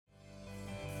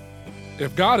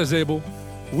If God is able,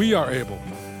 we are able.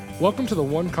 Welcome to the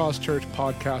One Cause Church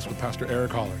podcast with Pastor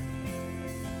Eric Holler.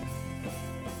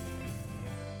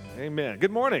 Amen.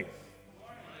 Good morning.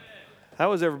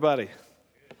 How is everybody?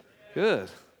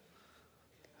 Good.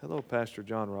 Hello, Pastor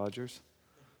John Rogers.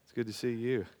 It's good to see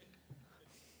you.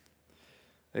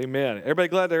 Amen. Everybody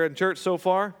glad they're in church so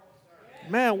far?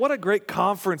 Man, what a great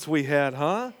conference we had,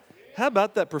 huh? How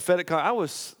about that prophetic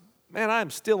conference?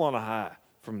 I'm still on a high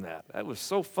from that. That was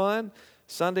so fun.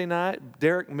 Sunday night,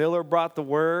 Derek Miller brought the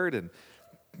word and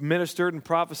ministered and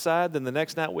prophesied. Then the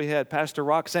next night we had Pastor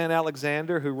Roxanne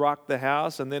Alexander, who rocked the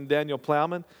house, and then Daniel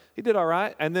Plowman. He did all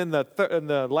right. And then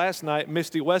the last night,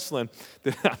 Misty Westland.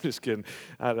 I'm just kidding.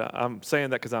 I'm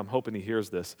saying that because I'm hoping he hears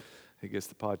this. He gets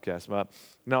the podcast.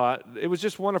 It was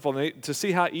just wonderful to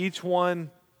see how each one's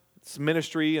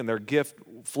ministry and their gift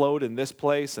flowed in this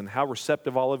place, and how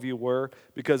receptive all of you were,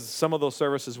 because some of those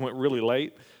services went really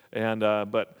late.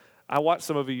 But I watched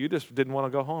some of you just didn't want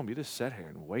to go home. You just sat here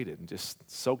and waited and just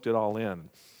soaked it all in.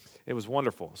 It was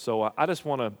wonderful. So I just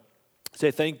want to say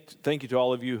thank you to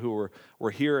all of you who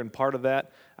were here and part of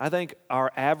that. I think our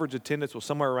average attendance was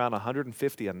somewhere around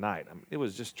 150 a night. It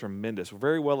was just tremendous.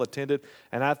 Very well attended.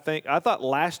 And I thought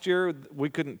last year we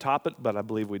couldn't top it, but I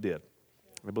believe we did.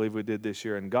 I believe we did this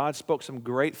year. And God spoke some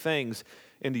great things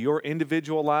into your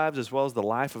individual lives as well as the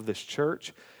life of this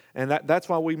church. And that's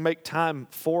why we make time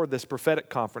for this prophetic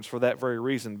conference, for that very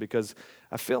reason, because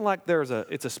I feel like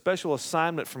it's a special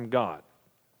assignment from God.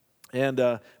 And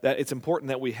that it's important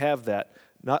that we have that,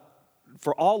 not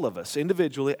for all of us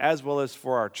individually as well as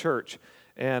for our church.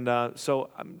 And so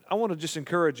I want to just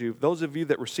encourage you, those of you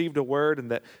that received a word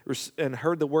and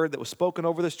heard the word that was spoken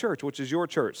over this church, which is your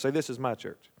church. Say, this is my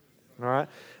church. All right?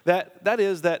 That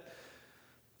is that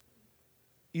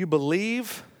you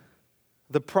believe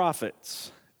the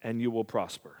prophets and you will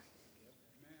prosper.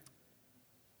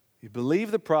 You believe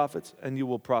the prophets and you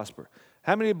will prosper.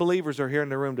 How many believers are here in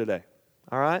the room today?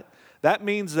 All right? That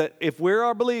means that if we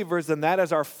are believers, then that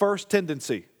is our first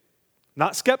tendency.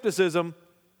 Not skepticism,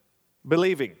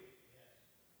 believing.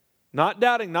 Not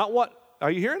doubting, not what? Are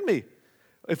you hearing me?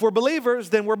 If we're believers,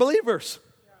 then we're believers.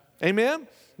 Amen?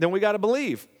 Then we got to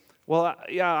believe. Well,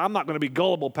 I'm not going to be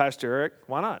gullible, Pastor Eric.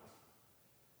 Why not?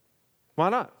 Why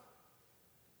not?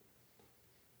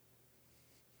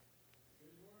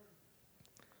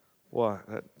 Well,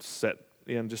 that set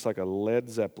in just like a Led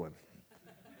Zeppelin.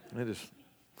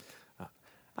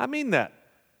 I mean that.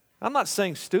 I'm not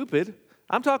saying stupid.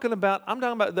 I'm talking about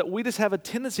that we just have a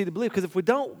tendency to believe, because if we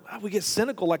don't, we get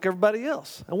cynical like everybody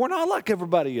else. And we're not like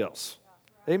everybody else.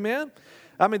 Amen?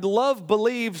 Love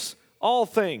believes all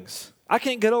things. I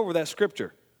can't get over that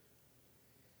scripture.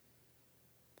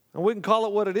 And we can call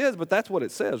it what it is, but that's what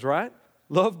it says, right?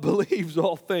 Love believes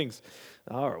all things.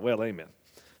 All right, well, amen.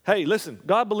 Hey, listen,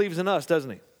 God believes in us, doesn't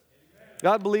he?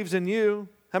 God believes in you.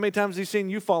 How many times has he seen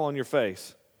you fall on your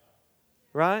face?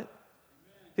 Right?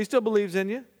 He still believes in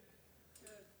you.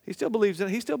 He still believes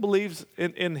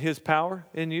in his power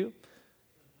in you.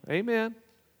 Amen.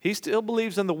 He still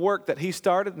believes in the work that he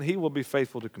started, and he will be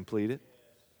faithful to complete it.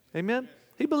 Amen.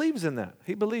 He believes in that.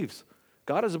 He believes.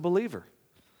 God is a believer.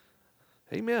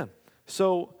 Amen.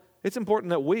 So it's important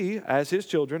that we, as his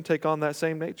children, take on that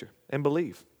same nature and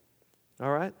believe.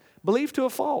 All right? Believe to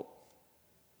a fault.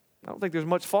 I don't think there's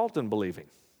much fault in believing.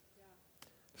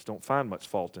 Just don't find much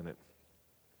fault in it.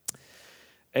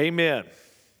 Amen.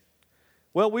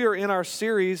 Well, we are in our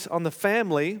series on the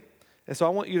family, and so I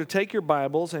want you to take your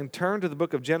Bibles and turn to the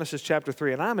book of Genesis chapter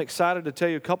 3. And I'm excited to tell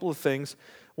you a couple of things.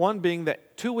 One being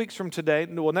that 2 weeks from today,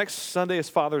 next Sunday is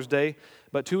Father's Day,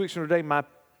 but 2 weeks from today, my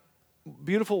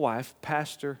beautiful wife,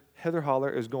 Pastor Heather Holler,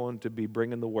 is going to be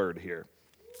bringing the word here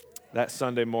that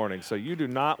Sunday morning. So you do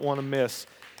not want to miss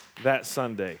that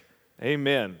Sunday.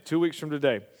 Amen. 2 weeks from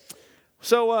today.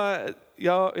 So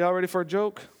y'all ready for a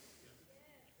joke?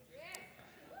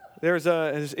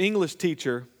 His English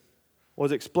teacher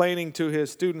was explaining to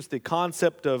his students the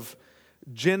concept of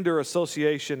gender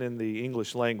association in the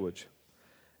English language.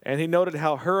 And he noted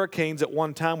how hurricanes at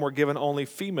one time were given only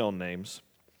female names,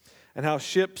 and how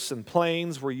ships and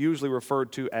planes were usually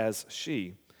referred to as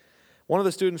she. One of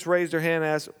the students raised her hand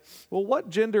and asked, well,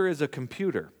 what gender is a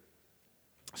computer?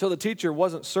 So the teacher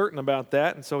wasn't certain about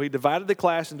that, and so he divided the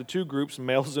class into two groups,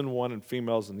 males in one and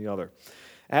females in the other.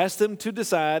 Asked them to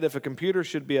decide if a computer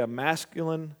should be a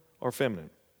masculine or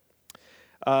feminine.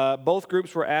 Both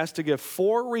groups were asked to give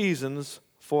 4 reasons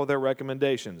for their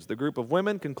recommendations. The group of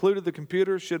women concluded the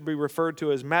computer should be referred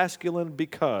to as masculine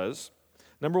because,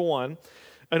 number 1,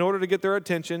 in order to get their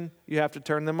attention, you have to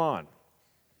turn them on.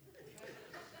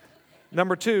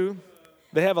 Number 2,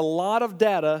 they have a lot of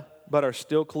data but are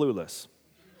still clueless.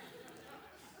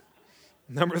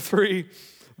 Number 3,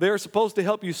 they're supposed to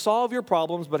help you solve your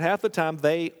problems, but half the time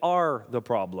they are the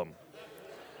problem.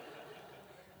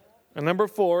 And number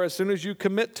 4, as soon as you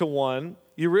commit to one,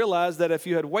 you realize that if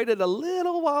you had waited a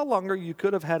little while longer, you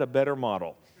could have had a better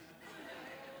model.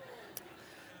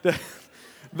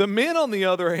 The men, on the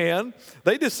other hand,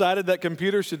 they decided that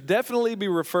computers should definitely be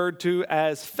referred to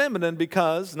as feminine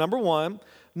because, number 1,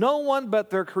 no one but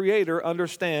their creator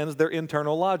understands their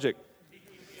internal logic.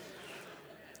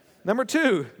 Number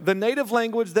 2, the native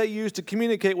language they use to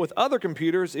communicate with other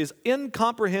computers is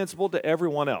incomprehensible to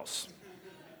everyone else.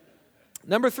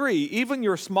 Number 3, even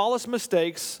your smallest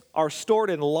mistakes are stored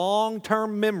in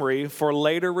long-term memory for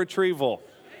later retrieval.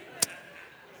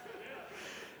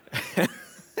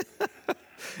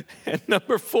 And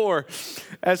number 4,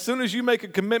 as soon as you make a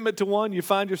commitment to one, you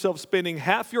find yourself spending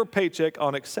half your paycheck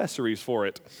on accessories for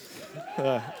it.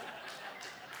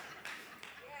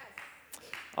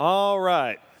 All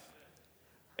right.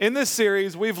 In this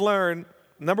series, we've learned,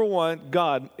 number 1,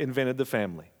 God invented the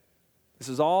family. This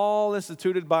is all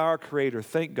instituted by our Creator,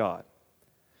 thank God.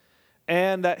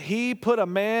 And that He put a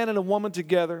man and a woman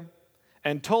together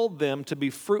and told them to be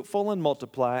fruitful and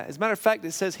multiply. As a matter of fact,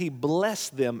 it says He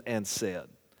blessed them and said,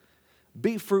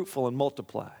 be fruitful and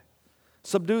multiply.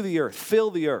 Subdue the earth,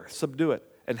 fill the earth, subdue it,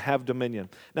 and have dominion.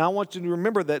 Now, I want you to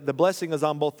remember that the blessing is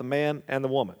on both the man and the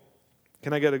woman.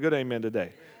 Can I get a good amen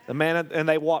today? The man, and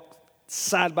they walk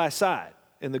side by side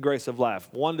in the grace of life.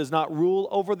 One does not rule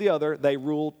over the other, they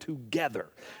rule together.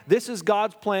 This is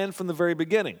God's plan from the very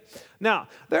beginning. Now,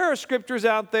 there are scriptures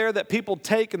out there that people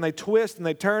take and they twist and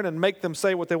they turn and make them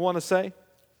say what they want to say,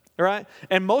 right?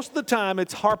 And most of the time,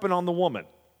 it's harping on the woman,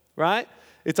 right?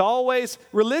 It's always,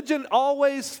 religion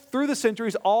always, through the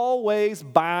centuries, always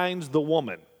binds the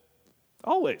woman.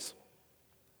 Always.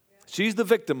 She's the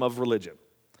victim of religion.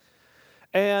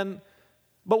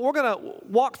 But we're going to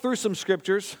walk through some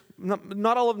scriptures,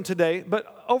 not all of them today,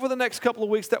 but over the next couple of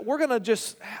weeks that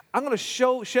I'm going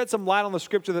to shed some light on the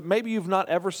scripture that maybe you've not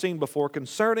ever seen before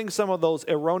concerning some of those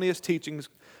erroneous teachings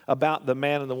about the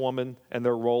man and the woman and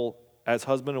their role as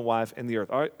husband and wife in the earth.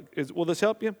 All right, will this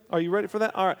help you? Are you ready for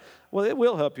that? All right. Well, it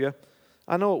will help you.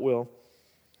 I know it will.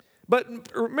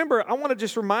 But remember, I want to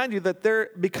just remind you that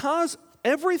because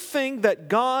everything that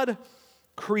God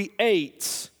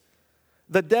creates,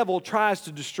 the devil tries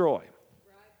to destroy.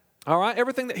 All right?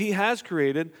 Everything that He has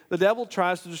created, the devil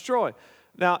tries to destroy.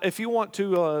 Now, if you want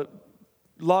to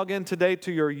log in today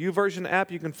to your YouVersion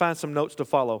app, you can find some notes to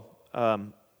follow.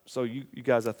 So you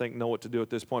guys, I think, know what to do at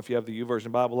this point. If you have the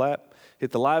YouVersion Bible app,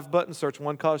 hit the live button, search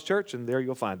One Cause Church, and there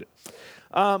you'll find it.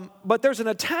 But there's an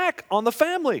attack on the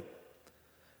family.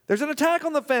 There's an attack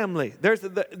on the family.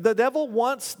 The devil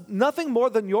wants nothing more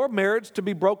than your marriage to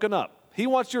be broken up. He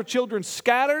wants your children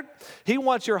scattered. He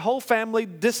wants your whole family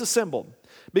disassembled.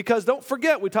 Because don't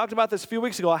forget, we talked about this a few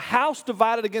weeks ago, a house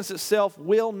divided against itself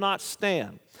will not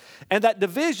stand. And that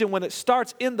division, when it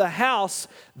starts in the house,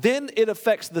 then it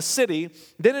affects the city,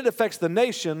 then it affects the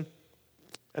nation,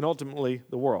 and ultimately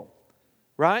the world.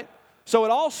 Right? So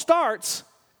it all starts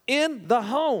in the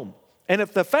home. And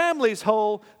if the family's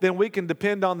whole, then we can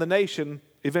depend on the nation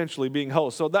eventually being whole.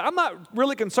 So I'm not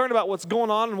really concerned about what's going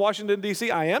on in Washington,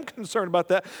 D.C. I am concerned about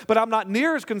that, but I'm not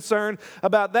near as concerned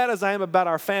about that as I am about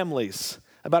our families,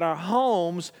 about our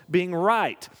homes being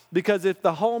right. Because if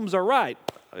the homes are right,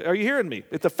 are you hearing me?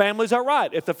 If the families are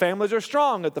right, if the families are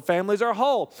strong, if the families are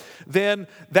whole, then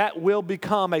that will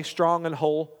become a strong and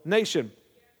whole nation.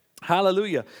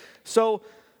 Hallelujah. So,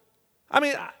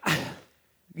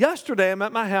 yesterday I'm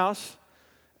at my house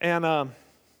and I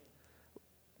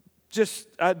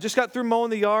just got through mowing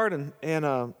the yard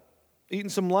and eating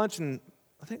some lunch, and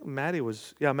I think Maddie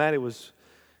was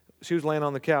laying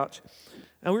on the couch.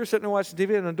 And we were sitting there watching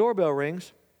TV, and the doorbell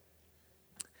rings.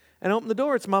 And I open the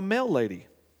door, it's my mail lady.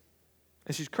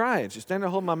 And she's crying. She's standing there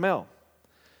holding my mail.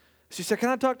 She said, "Can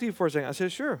I talk to you for a second?" I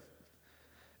said, "Sure."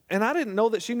 And I didn't know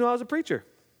that she knew I was a preacher.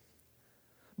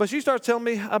 But she starts telling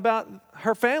me about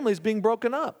her family's being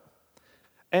broken up.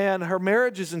 And her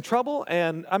marriage is in trouble.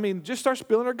 And, just starts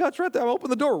spilling her guts right there. I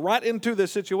opened the door right into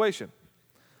this situation.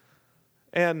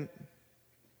 And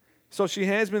so she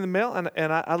hands me the mail,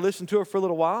 and I listen to her for a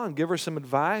little while and give her some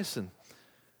advice and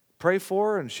pray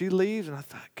for her, and she leaves. And I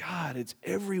thought, God, it's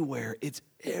everywhere. It's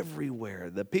everywhere.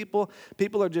 The people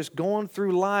are just going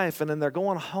through life, and then they're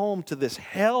going home to this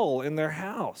hell in their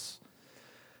house.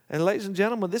 And ladies and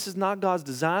gentlemen, this is not God's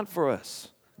design for us.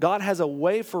 God has a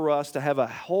way for us to have a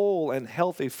whole and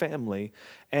healthy family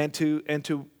and to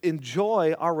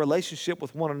enjoy our relationship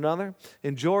with one another,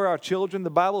 enjoy our children.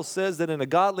 The Bible says that in a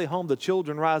godly home, the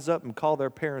children rise up and call their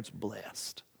parents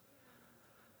blessed.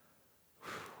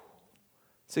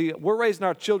 See, we're raising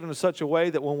our children in such a way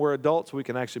that when we're adults, we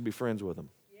can actually be friends with them.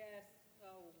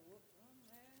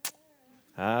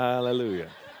 Hallelujah.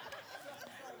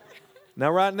 Now,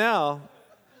 right now,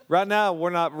 we're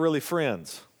not really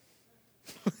friends.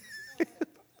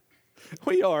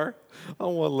 We are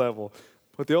on one level.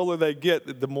 But the older they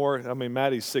get, the more,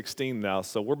 Maddie's 16 now,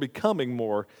 so we're becoming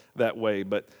more that way.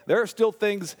 But there are still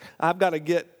things I've got to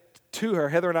get to her.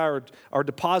 Heather and I are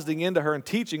depositing into her and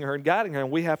teaching her and guiding her, and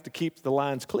we have to keep the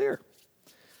lines clear.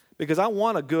 Because I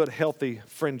want a good, healthy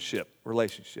friendship,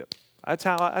 relationship. That's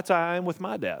how I am with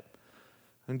my dad.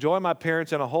 Enjoy my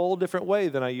parents in a whole different way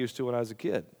than I used to when I was a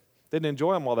kid. Didn't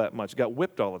enjoy them all that much. Got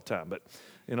whipped all the time. But,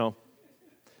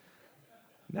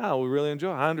 now we really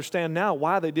enjoy it. I understand now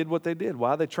why they did what they did,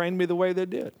 why they trained me the way they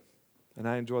did. And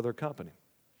I enjoy their company.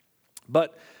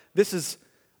 But this is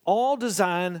all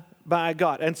designed by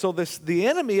God. And so the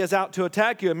enemy is out to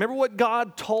attack you. Remember what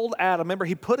God told Adam. Remember,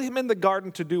 he put him in the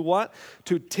garden to do what?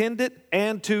 To tend it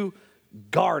and to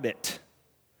guard it.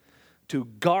 To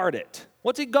guard it.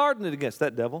 What's he guarding it against?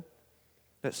 That devil,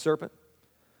 that serpent.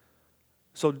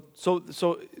 So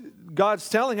God's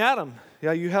telling Adam,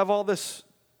 yeah, you have all this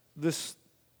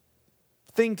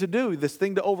thing to do, this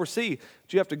thing to oversee,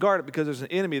 but you have to guard it because there's an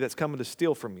enemy that's coming to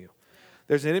steal from you.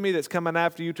 There's an enemy that's coming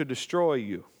after you to destroy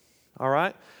you. All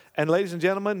right? And ladies and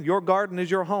gentlemen, your garden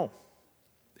is your home.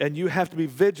 And you have to be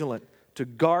vigilant to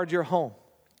guard your home.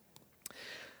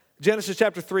 Genesis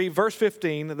chapter 3, verse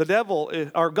 15, the devil,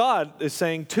 or God, is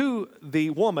saying to the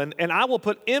woman, and I will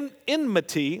put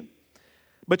enmity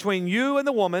between you and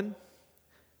the woman.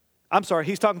 I'm sorry,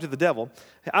 he's talking to the devil.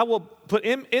 I will put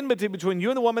enmity between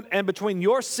you and the woman, and between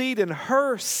your seed and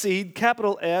her seed,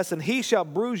 capital S, and he shall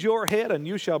bruise your head, and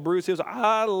you shall bruise his.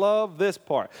 I love this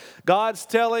part. God's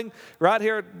telling right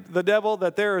here the devil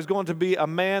that there is going to be a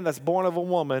man that's born of a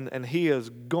woman, and he is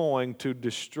going to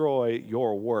destroy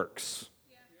your works.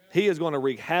 He is going to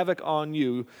wreak havoc on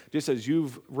you, just as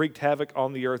you've wreaked havoc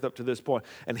on the earth up to this point.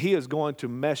 And he is going to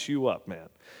mess you up, man.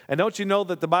 And don't you know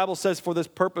that the Bible says for this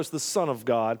purpose the Son of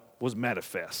God was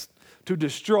manifest, to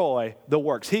destroy the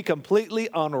works. He completely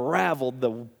unraveled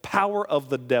the power of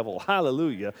the devil,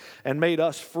 hallelujah, and made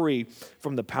us free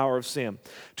from the power of sin.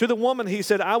 To the woman he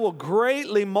said, I will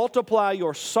greatly multiply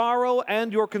your sorrow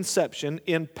and your conception.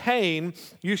 In pain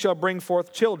you shall bring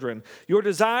forth children. Your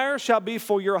desire shall be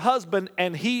for your husband,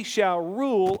 and he shall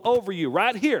rule over you.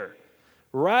 Right here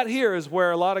is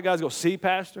where a lot of guys go, see,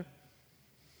 Pastor,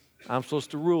 I'm supposed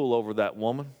to rule over that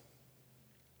woman.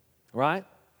 Right?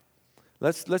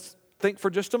 Let's think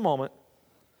for just a moment.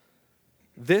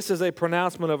 This is a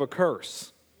pronouncement of a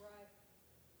curse.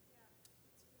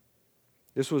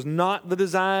 This was not the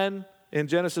design in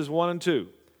Genesis 1 and 2.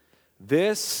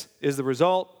 This is the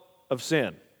result of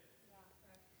sin.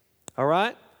 All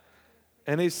right?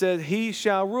 And he said, he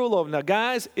shall rule over. Now,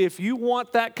 guys, if you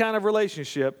want that kind of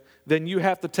relationship, then you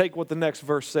have to take what the next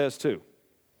verse says too.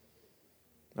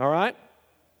 All right?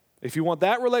 If you want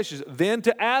that relationship, then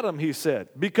to Adam he said,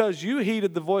 because you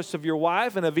heeded the voice of your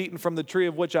wife and have eaten from the tree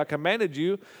of which I commanded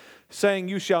you, saying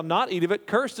you shall not eat of it,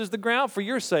 cursed is the ground for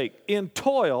your sake. In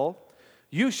toil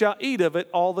you shall eat of it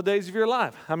all the days of your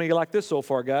life. How many of you like this so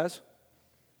far, guys?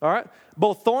 All right?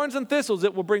 Both thorns and thistles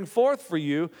it will bring forth for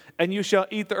you, and you shall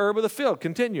eat the herb of the field.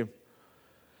 Continue.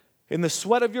 In the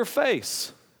sweat of your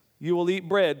face you will eat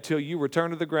bread till you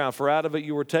return to the ground, for out of it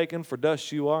you were taken, for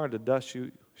dust you are, and to dust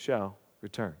you shall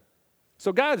return.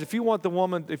 So guys, if you want to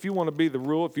be the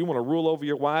rule, if you want to rule over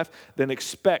your wife, then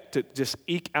expect to just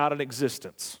eke out an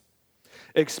existence.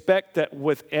 Expect that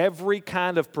with every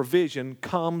kind of provision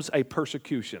comes a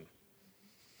persecution.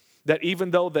 That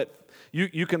even though that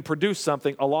you can produce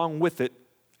something, along with it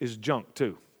is junk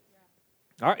too.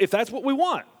 All right, if that's what we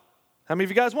want. How many of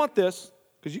you guys want this?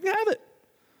 Because you can have it.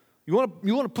 You want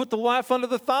to put the wife under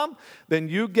the thumb? Then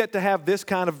you get to have this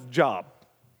kind of job.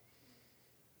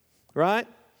 Right?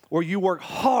 Where you work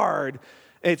hard,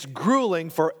 and it's grueling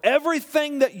for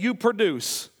everything that you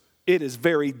produce. It is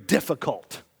very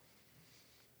difficult.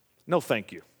 No,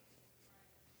 thank you.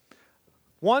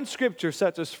 One scripture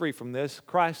sets us free from this.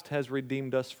 Christ has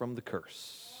redeemed us from the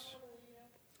curse.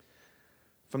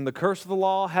 From the curse of the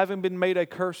law, having been made a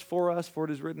curse for us, for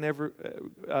it is written,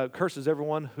 curses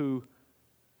everyone who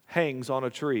hangs on a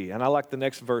tree. And I like the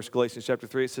next verse, Galatians chapter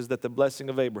 3. It says that the blessing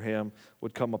of Abraham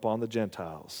would come upon the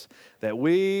Gentiles, that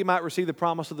we might receive the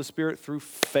promise of the Spirit through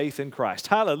faith in Christ.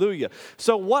 Hallelujah.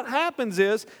 So what happens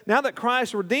is, now that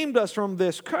Christ redeemed us from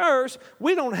this curse,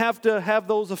 we don't have to have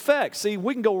those effects. See,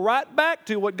 we can go right back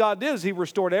to what God did. Is He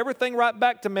restored everything right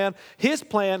back to man, His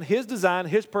plan, His design,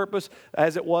 His purpose,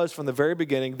 as it was from the very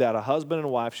beginning, that a husband and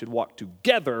a wife should walk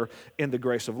together in the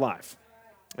grace of life.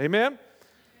 Amen?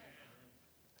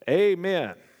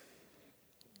 Amen.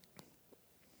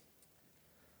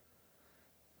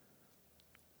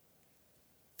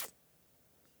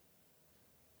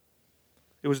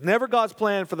 It was never God's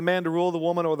plan for the man to rule the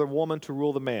woman or the woman to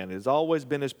rule the man. It has always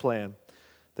been his plan.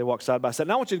 They walk side by side.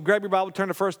 Now I want you to grab your Bible, turn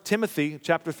to 1 Timothy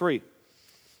chapter 3.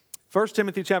 1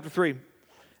 Timothy chapter 3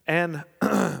 and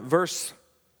verse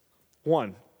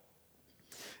 1.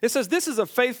 It says, "This is a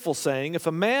faithful saying. If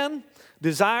a man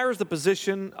desires the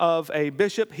position of a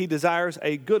bishop, he desires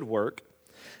a good work.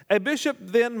 A bishop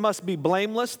then must be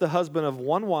blameless, the husband of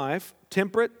one wife,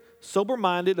 temperate,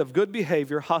 sober-minded, of good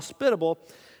behavior, hospitable,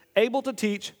 able to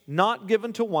teach, not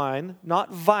given to wine,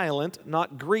 not violent,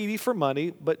 not greedy for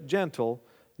money, but gentle,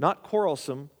 not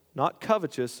quarrelsome, not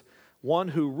covetous, one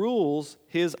who rules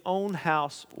his own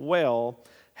house well,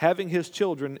 having his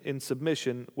children in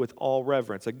submission with all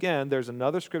reverence." Again, there's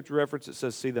another scripture reference that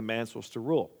says, see, the man's supposed to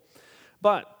rule.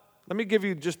 But let me give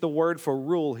you just the word for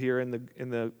rule here in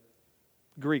the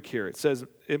Greek here. It says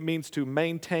it means to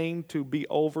maintain, to be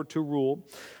over, to rule,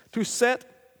 to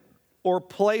set or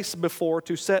place before,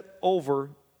 to set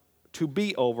over, to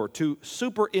be over, to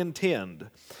superintend,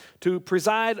 to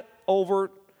preside over,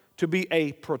 to be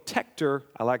a protector,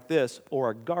 I like this,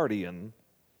 or a guardian,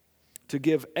 to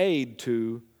give aid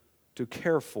to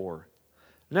care for.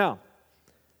 Now,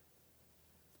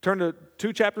 turn to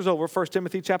 2 chapters over, 1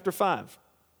 Timothy chapter 5.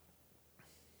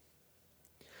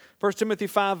 1 Timothy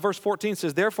 5 verse 14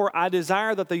 says, "Therefore I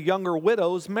desire that the younger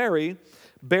widows marry,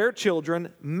 bear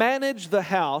children, manage the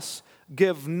house,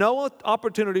 give no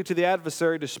opportunity to the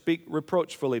adversary to speak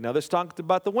reproachfully." Now this talks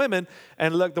about the women,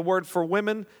 and look, the word for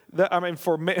women,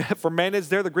 for manage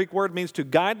there, the Greek word means to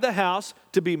guide the house,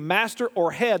 to be master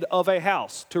or head of a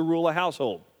house, to rule a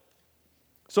household.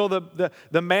 So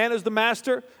the man is the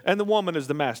master and the woman is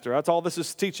the master. That's all this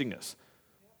is teaching us.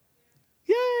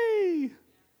 Yay!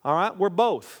 All right, we're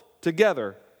both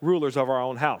together rulers of our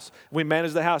own house. We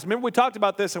manage the house. Remember we talked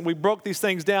about this and we broke these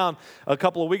things down a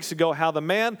couple of weeks ago, how the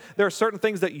man, there are certain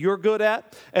things that you're good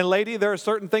at, and lady, there are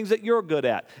certain things that you're good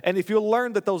at. And if you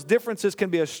learn that those differences can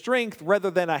be a strength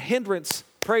rather than a hindrance,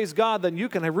 praise God, then you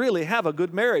can really have a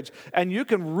good marriage and you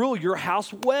can rule your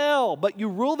house well, but you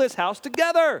rule this house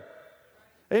together.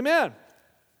 Amen.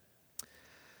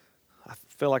 I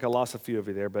feel like I lost a few of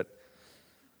you there, but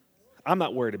I'm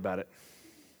not worried about it.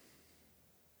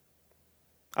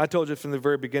 I told you from the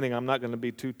very beginning, I'm not going to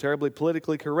be too terribly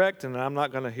politically correct, and I'm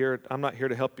not here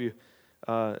to help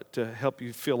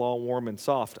you feel all warm and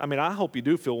soft. I mean, I hope you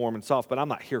do feel warm and soft, but I'm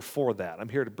not here for that. I'm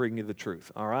here to bring you the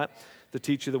truth, all right? To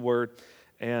teach you the word,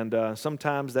 and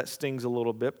sometimes that stings a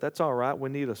little bit. But that's all right. We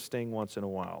need a sting once in a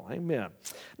while. Amen.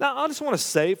 Now, I just want to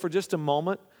say for just a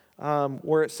moment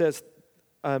where it says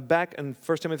back in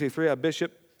 1 Timothy 3, a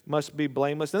bishop must be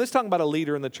blameless. Now, this is talking about a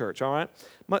leader in the church, all right?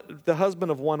 The husband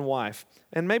of one wife.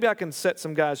 And maybe I can set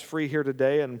some guys free here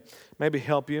today and maybe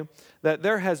help you. That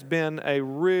there has been a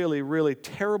really, really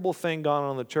terrible thing going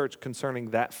on in the church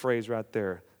concerning that phrase right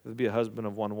there. To be a husband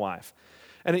of one wife.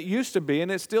 And it used to be,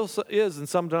 and it still is in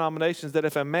some denominations, that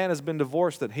if a man has been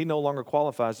divorced, that he no longer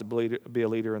qualifies to be a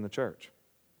leader in the church.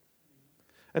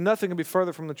 And nothing can be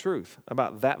further from the truth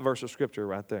about that verse of Scripture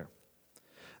right there.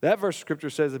 That verse of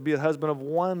Scripture says to be a husband of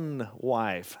one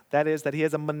wife. That is, that he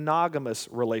has a monogamous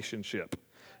relationship.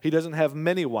 He doesn't have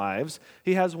many wives.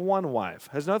 He has one wife.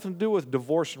 It has nothing to do with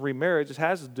divorce and remarriage. It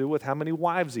has to do with how many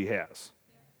wives he has.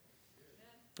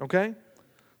 Okay?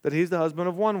 That he's the husband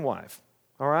of one wife.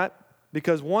 All right?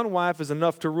 Because one wife is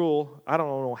enough to rule. I don't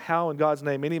know how in God's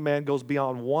name any man goes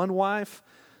beyond one wife.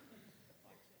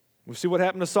 We see what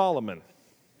happened to Solomon.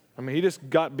 I mean, he just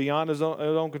got beyond his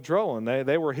own control, and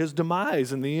they were his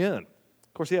demise in the end.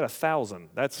 Of course, he had 1,000.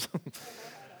 That's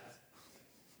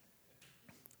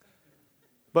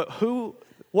But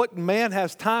what man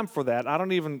has time for that? I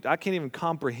can't even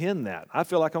comprehend that. I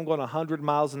feel like I'm going 100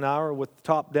 miles an hour with the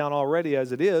top down already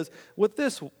as it is with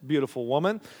this beautiful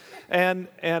woman. And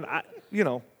I,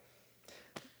 and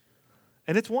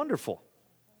it's wonderful.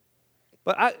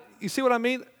 But you see what I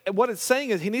mean? What it's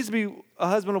saying is he needs to be a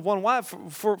husband of one wife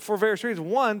for various reasons.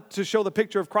 One, to show the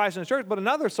picture of Christ in the church, but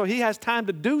another, so he has time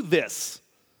to do this.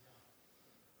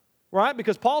 Right?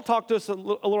 Because Paul talked to us a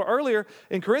little earlier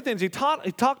in Corinthians. He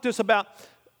talked to us about,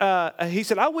 he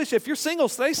said, I wish if you're single,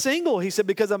 stay single. He said,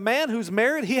 because a man who's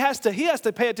married, he has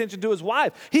to pay attention to his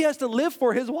wife. He has to live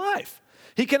for his wife.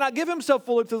 He cannot give himself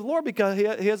fully to the Lord because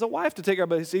he has a wife to take care of.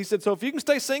 But he said, so if you can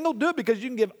stay single, do it because you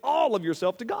can give all of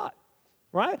yourself to God.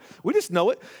 Right? We just know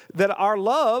it, that our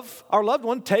loved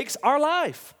one takes our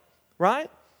life. Right?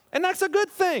 And that's a good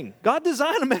thing. God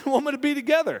designed a man and woman to be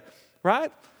together.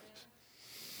 Right?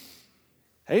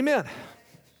 Amen.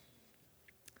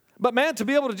 But man, to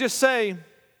be able to just say,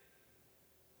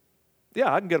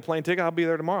 yeah, I can get a plane ticket, I'll be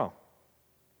there tomorrow.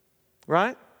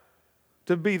 Right?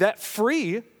 To be that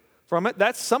free from it,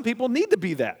 some people need to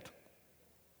be that.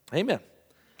 Amen.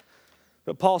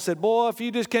 But Paul said, boy, if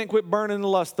you just can't quit burning the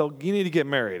lust, though, you need to get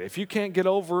married. If you can't get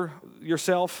over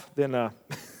yourself, then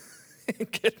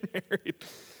get married.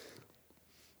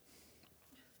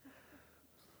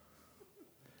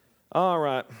 All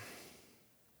right.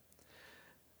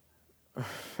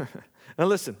 Now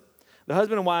listen, the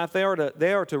husband and wife, they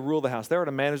are to rule the house. They are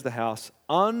to manage the house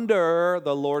under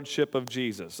the lordship of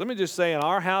Jesus. Let me just say, in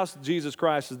our house, Jesus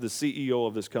Christ is the CEO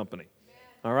of this company.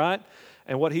 All right?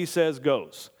 And what he says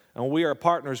goes. And we are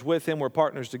partners with him. We're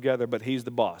partners together, but he's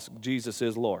the boss. Jesus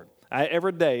is Lord.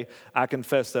 Every day, I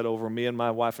confess that over me and my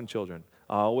wife and children.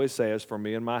 I always say, as for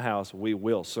me and my house, we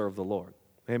will serve the Lord.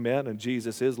 Amen? And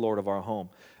Jesus is Lord of our home.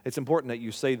 It's important that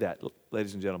you say that,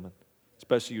 ladies and gentlemen.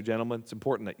 Especially you gentlemen, it's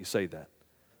important that you say that.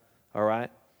 All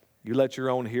right? You let your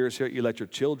own hearers hear it. You let your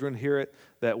children hear it,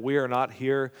 that we are not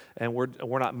here and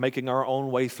we're not making our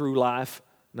own way through life.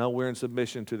 No, we're in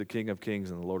submission to the King of Kings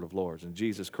and the Lord of Lords. And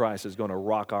Jesus Christ is going to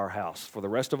rock our house for the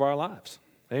rest of our lives.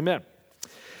 Amen.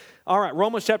 All right,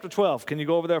 Romans chapter 12. Can you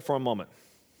go over there for a moment?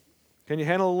 Can you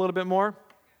handle a little bit more?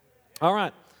 All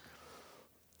right.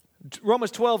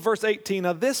 Romans 12, verse 18.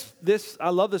 Now this I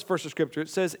love this verse of Scripture. It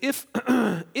says, if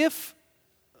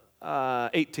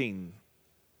 18.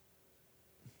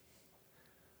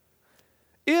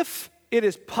 If it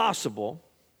is possible,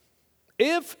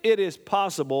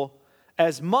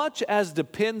 as much as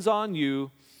depends on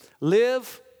you,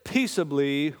 live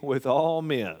peaceably with all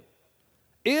men.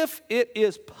 If it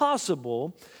is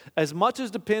possible, as much as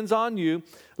depends on you,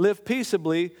 live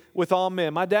peaceably with all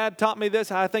men. My dad taught me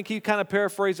this. I think he kind of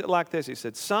paraphrased it like this. He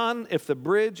said, son, if the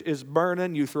bridge is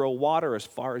burning, you throw water as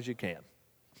far as you can.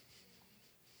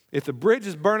 If the bridge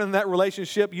is burning in that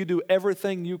relationship, you do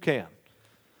everything you can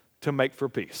to make for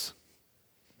peace.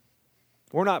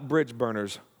 We're not bridge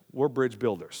burners. We're bridge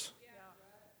builders.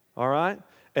 All right?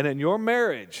 And in your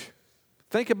marriage,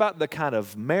 think about the kind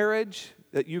of marriage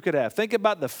that you could have. Think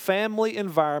about the family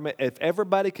environment if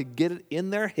everybody could get it in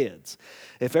their heads,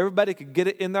 if everybody could get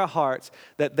it in their hearts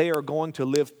that they are going to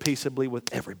live peaceably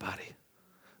with everybody,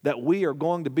 that we are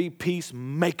going to be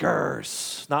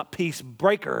peacemakers, not peace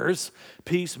breakers,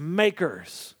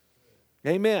 peacemakers.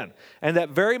 Amen. And that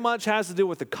very much has to do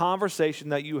with the conversation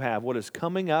that you have, what is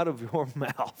coming out of your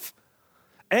mouth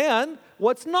and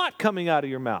what's not coming out of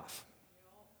your mouth.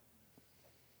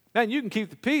 Man, you can keep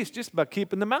the peace just by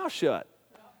keeping the mouth shut.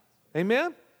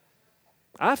 Amen?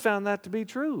 I found that to be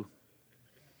true.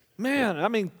 Man, I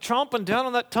mean, chomping down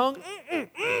on that tongue.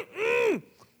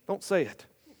 Don't say it.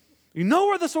 You know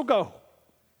where this will go,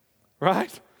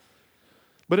 right?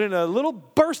 But in a little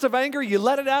burst of anger, you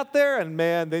let it out there, and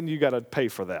man, then you got to pay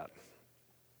for that.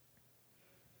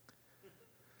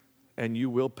 And you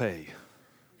will pay.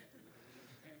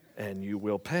 And you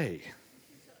will pay.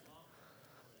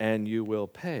 And you will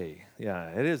pay. Yeah,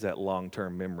 it is that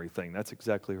long-term memory thing. That's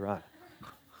exactly right.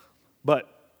 But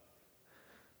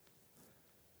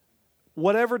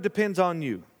whatever depends on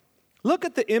you. Look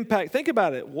at the impact. Think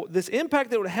about it. This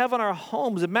impact that it would have on our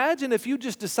homes. Imagine if you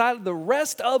just decided the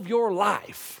rest of your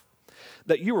life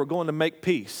that you were going to make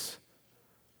peace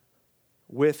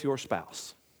with your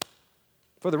spouse.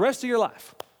 For the rest of your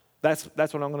life. That's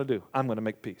what I'm going to do. I'm going to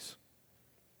make peace.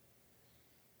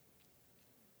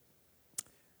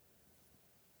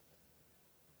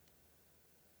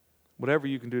 Whatever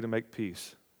you can do to make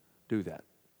peace, do that.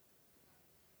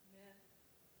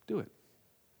 Do it.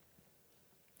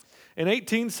 In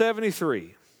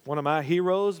 1873, one of my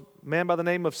heroes, a man by the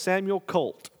name of Samuel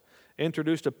Colt,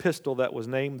 introduced a pistol that was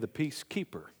named the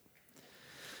Peacekeeper.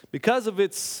 Because of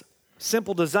its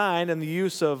simple design and the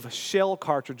use of shell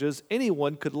cartridges,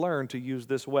 anyone could learn to use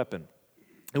this weapon.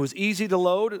 It was easy to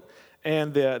load,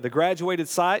 and the graduated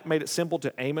sight made it simple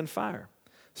to aim and fire.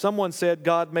 Someone said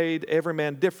God made every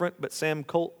man different, but Sam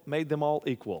Colt made them all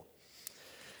equal.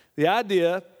 The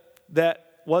idea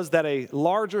was that a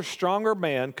larger, stronger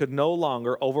man could no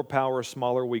longer overpower a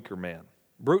smaller, weaker man.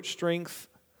 Brute strength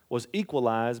was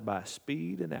equalized by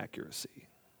speed and accuracy.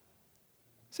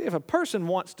 See, if a person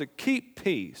wants to keep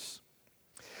peace,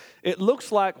 it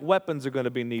looks like weapons are going to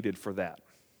be needed for that.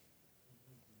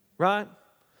 Right?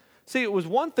 See, it was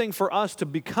one thing for us to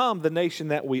become the nation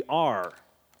that we are,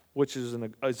 which is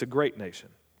a great nation.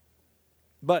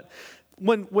 But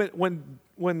when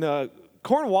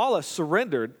Cornwallis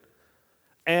surrendered,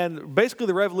 and basically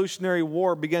the Revolutionary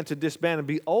War began to disband and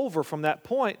be over from that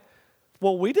point,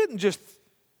 well, we didn't just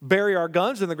bury our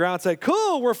guns in the ground and say,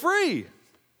 cool, we're free.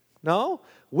 No,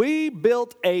 we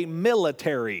built a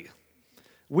military.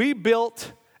 We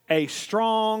built a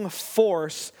strong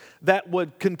force that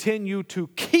would continue to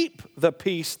keep the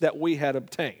peace that we had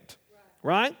obtained.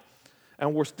 Right?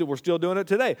 And we're still doing it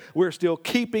today. We're still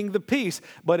keeping the peace,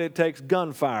 but it takes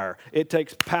gunfire. It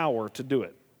takes power to do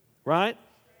it. Right?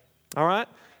 All right?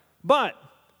 But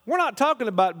we're not talking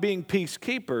about being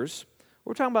peacekeepers.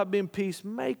 We're talking about being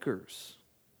peacemakers.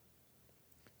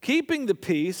 Keeping the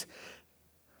peace,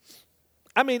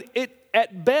 I mean, it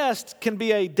at best can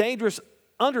be a dangerous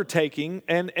undertaking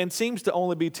and seems to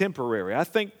only be temporary. I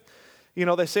think,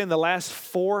 they say in the last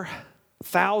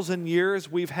 4,000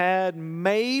 years we've had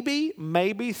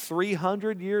maybe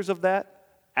 300 years of that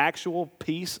actual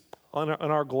peace on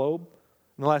our globe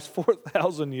in the last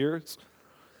 4,000 years.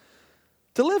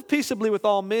 To live peaceably with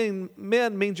all men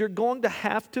means you're going to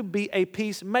have to be a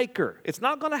peacemaker. It's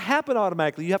not going to happen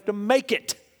automatically. You have to make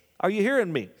it. Are you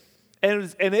hearing me?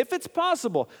 And if it's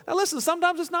possible. Now listen,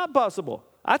 sometimes it's not possible.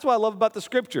 That's what I love about the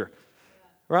scripture.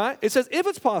 Right? It says, if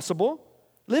it's possible,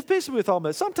 live peaceably with all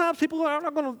men. Sometimes people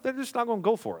they're just not going to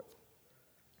go for it.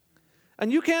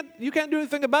 And you can't do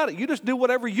anything about it. You just do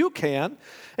whatever you can.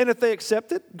 And if they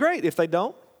accept it, great. If they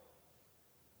don't,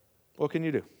 what can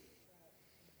you do?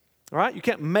 All right? You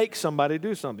can't make somebody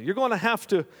do something. You're going to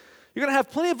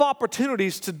have plenty of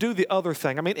opportunities to do the other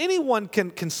thing. I mean, anyone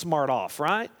can smart off,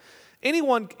 right?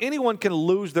 Anyone can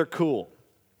lose their cool.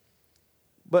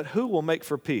 But who will make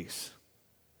for peace?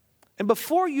 And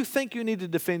before you think you need to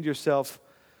defend yourself,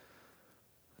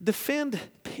 defend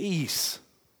peace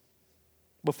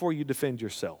before you defend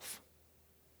yourself.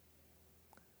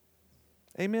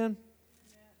 Amen?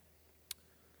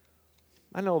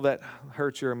 I know that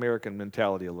hurts your American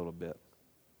mentality a little bit.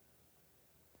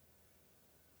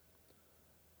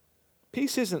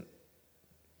 Peace isn't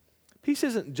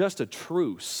just a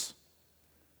truce.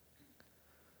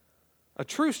 A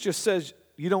truce just says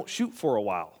you don't shoot for a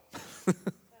while.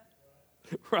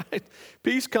 Right?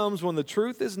 Peace comes when the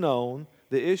truth is known,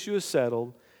 the issue is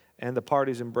settled, and the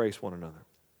parties embrace one another.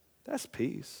 That's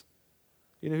peace.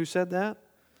 You know who said that?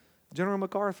 General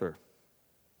MacArthur.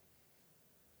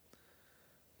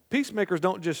 Peacemakers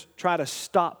don't just try to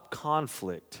stop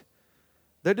conflict.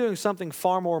 They're doing something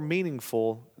far more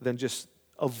meaningful than just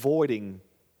avoiding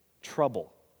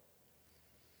trouble.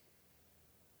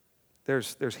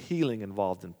 There's healing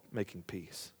involved in making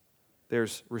peace.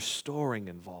 There's restoring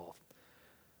involved.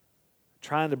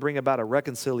 Trying to bring about a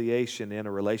reconciliation in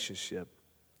a relationship.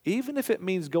 Even if it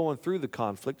means going through the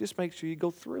conflict, just make sure you go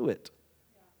through it.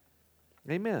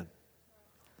 Yeah. Amen.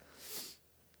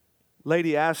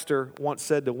 Lady Astor once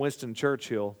said to Winston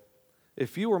Churchill,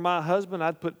 "If you were my husband,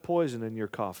 I'd put poison in your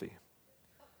coffee."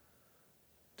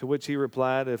 To which he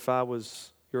replied, "If I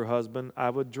was your husband, I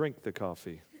would drink the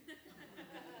coffee."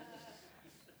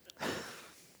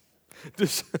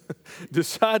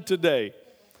 Decide today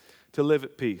to live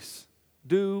at peace.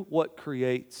 Do what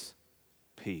creates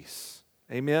peace.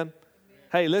 Amen?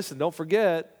 Hey, listen, don't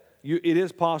forget, it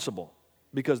is possible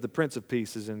because the Prince of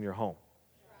Peace is in your home.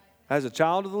 As a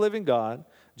child of the living God,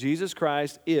 Jesus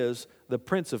Christ is the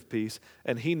Prince of Peace,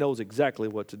 and He knows exactly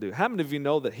what to do. How many of you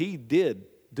know that He did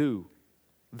do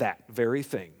that very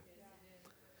thing?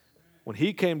 When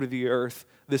He came to the earth,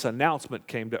 this announcement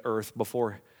came to earth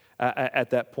before, at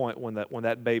that point when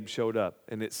that babe showed up.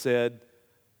 And it said,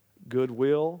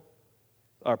 goodwill,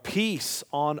 or peace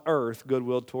on earth,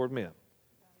 goodwill toward men.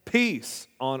 Peace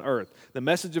on earth. The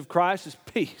message of Christ is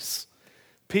peace.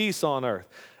 Peace on earth.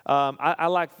 I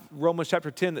like Romans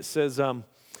chapter 10 that says, for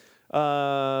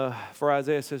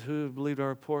Isaiah says, who believed our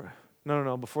report?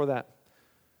 No, before that.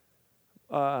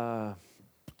 But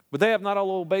they have not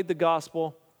all obeyed the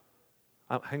gospel.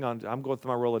 Hang on, I'm going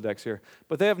through my Rolodex here.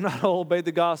 But they have not all obeyed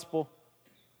the gospel.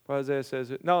 For Isaiah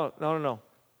says, no.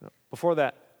 Before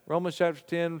that, Romans chapter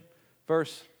 10,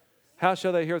 verse, how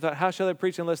shall they hear without, how shall they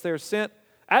preach unless they are sent?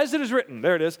 As it is written,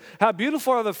 there it is, how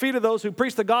beautiful are the feet of those who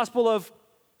preach the gospel of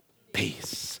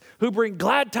peace, who bring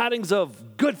glad tidings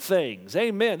of good things.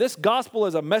 Amen. This gospel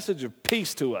is a message of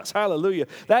peace to us. Hallelujah.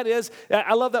 That is,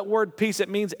 I love that word peace. It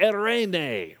means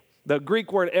eirene. The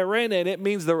Greek word eirene, and it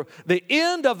means the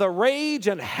end of the rage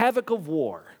and havoc of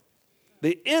war.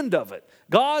 The end of it.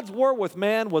 God's war with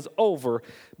man was over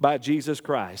by Jesus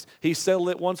Christ. He settled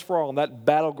it once for all on that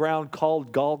battleground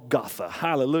called Golgotha.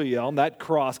 Hallelujah. On that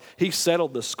cross, He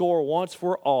settled the score once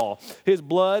for all. His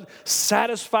blood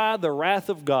satisfied the wrath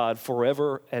of God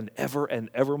forever and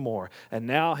evermore. And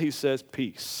now He says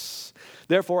peace.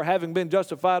 Therefore, having been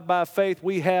justified by faith,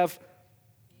 we have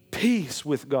peace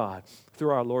with God through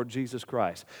our Lord Jesus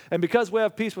Christ. And because we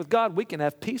have peace with God, we can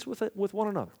have peace with one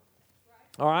another.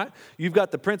 All right? You've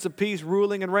got the Prince of Peace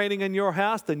ruling and reigning in your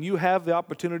house, then you have the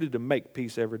opportunity to make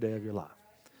peace every day of your life.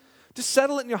 Just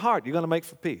settle it in your heart. You're going to make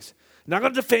for peace. You're not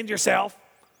going to defend yourself.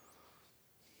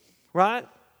 Right?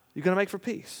 You're going to make for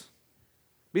peace.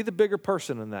 Be the bigger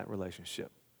person in that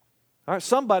relationship. All right?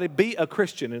 Somebody be a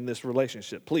Christian in this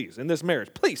relationship, please. In this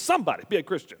marriage. Please, somebody be a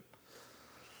Christian.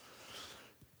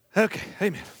 Okay,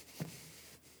 amen.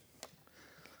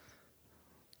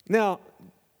 Now,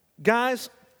 guys,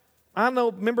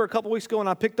 remember a couple weeks ago when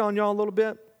I picked on y'all a little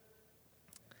bit?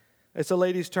 It's a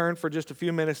lady's turn for just a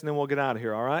few minutes and then we'll get out of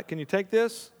here, all right? Can you take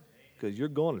this? Because you're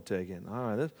going to take it.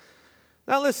 All right.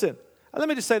 Now listen, let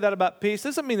me just say that about peace.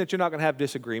 This doesn't mean that you're not going to have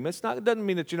disagreements. It doesn't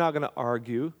mean that you're not going to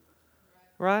argue,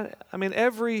 right? I mean,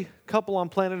 every couple on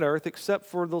planet Earth, except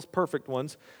for those perfect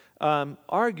ones,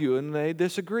 argue and they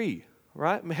disagree,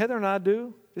 right? I mean, Heather and I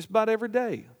do just about every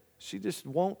day. She just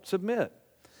won't submit.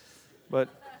 But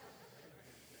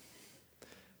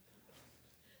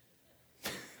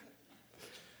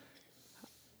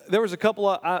there was a couple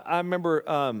I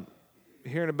remember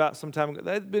hearing about some time ago.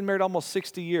 They'd been married almost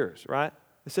 60 years, right?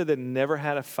 They said they'd never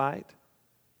had a fight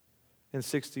in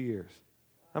 60 years.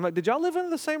 I'm like, did y'all live under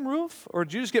the same roof? Or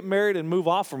did you just get married and move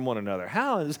off from one another?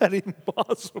 How is that even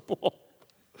possible?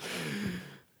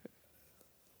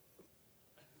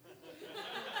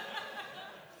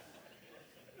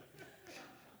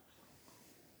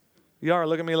 Y'all are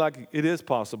looking at me like it is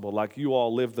possible, like you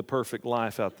all live the perfect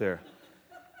life out there.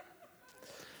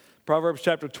 Proverbs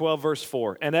chapter 12, verse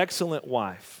 4. An excellent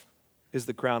wife is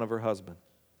the crown of her husband,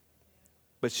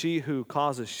 but she who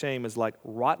causes shame is like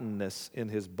rottenness in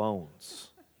his bones.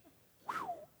 Whew.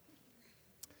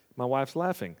 My wife's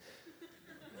laughing.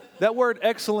 That word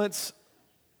excellence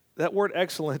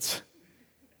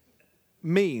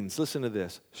means, listen to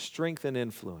this, strength and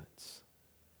influence.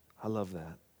 I love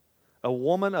that. A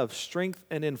woman of strength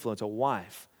and influence, a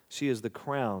wife, she is the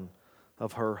crown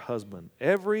of her husband.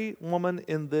 Every woman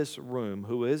in this room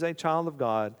who is a child of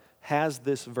God has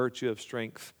this virtue of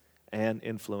strength and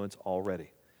influence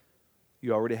already.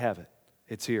 You already have it.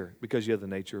 It's here because you have the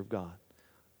nature of God.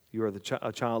 You are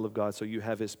a child of God, so you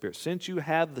have His Spirit. Since you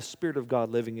have the Spirit of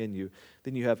God living in you,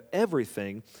 then you have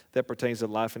everything that pertains to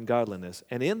life and godliness.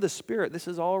 And in the Spirit, this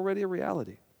is already a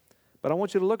reality. But I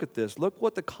want you to look at this. Look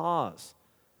at the cause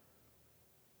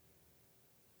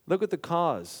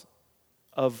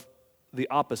of the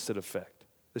opposite effect,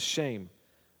 the shame.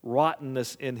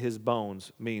 Rottenness in his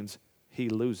bones means he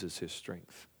loses his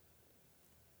strength.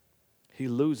 He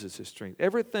loses his strength.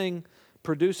 Everything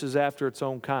produces after its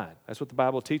own kind. That's what the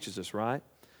Bible teaches us, right?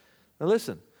 Now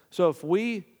listen, so if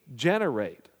we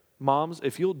generate, moms,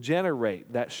 if you'll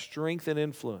generate that strength and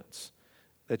influence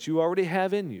that you already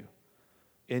have in you,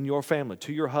 in your family,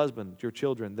 to your husband, your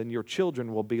children, then your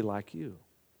children will be like you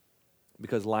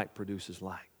because like produces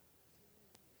like.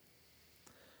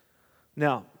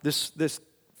 Now, this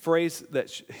phrase that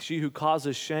she who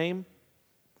causes shame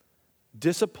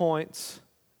disappoints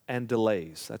and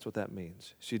delays. That's what that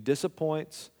means. She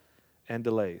disappoints and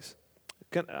delays.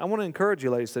 I want to encourage you,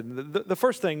 ladies. The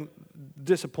first thing,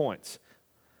 disappoints.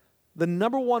 The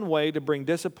number one way to bring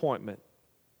disappointment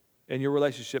in your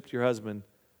relationship to your husband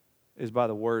is by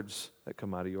the words that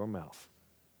come out of your mouth.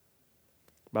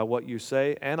 By what you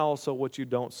say and also what you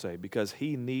don't say, because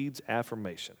he needs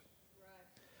affirmation.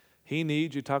 He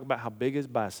needs you to talk about how big his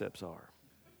biceps are.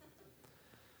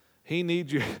 He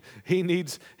needs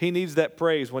that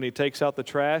praise when he takes out the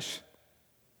trash,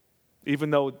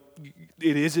 even though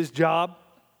it is his job.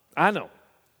 I know.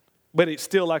 But he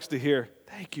still likes to hear,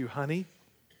 "Thank you, honey.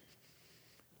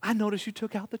 I noticed you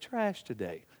took out the trash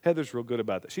today." Heather's real good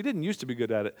about that. She didn't used to be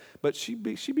good at it, but she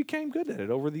became good at it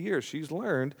over the years. She's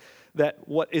learned that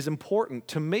what is important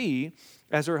to me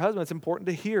as her husband, it's important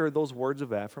to hear those words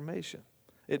of affirmation.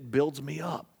 It builds me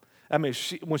up. I mean,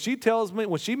 when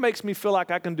she makes me feel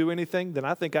like I can do anything, then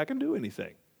I think I can do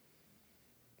anything.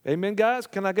 Amen, guys?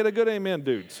 Can I get a good amen,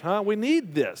 dudes? Huh? We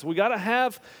need this. We gotta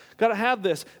have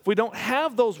this. If we don't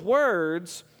have those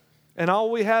words, and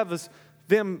all we have is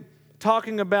them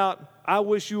talking about, "I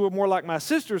wish you were more like my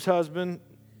sister's husband,"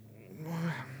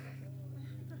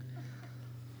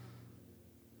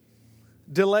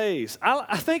 delays.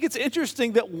 I think it's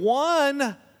interesting that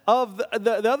one of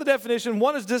the other definition,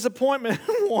 one is disappointment,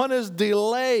 one is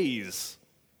delays.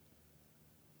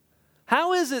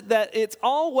 How is it that it's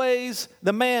always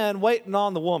the man waiting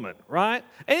on the woman, right?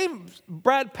 And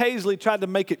Brad Paisley tried to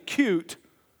make it cute,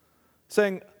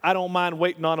 saying, "I don't mind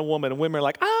waiting on a woman." And women are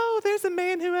like, "Oh, there's a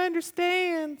man who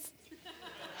understands."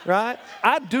 Right?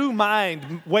 I do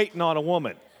mind waiting on a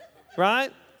woman,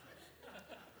 right?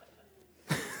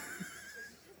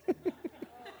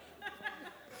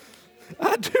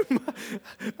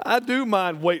 I do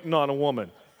mind waiting on a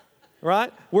woman,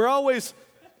 right? We're always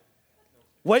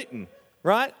waiting,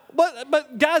 right?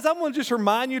 But guys, I want to just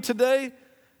remind you today,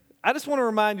 I just want to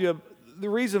remind you of the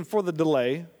reason for the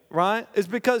delay, right? Is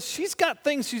because she's got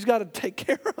things she's got to take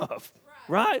care of,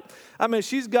 right? I mean,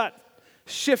 she's got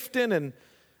shifting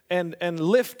and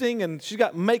lifting, and she's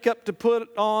got makeup to put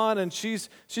on, and she's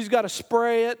got to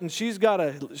spray it, and she's got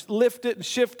to lift it and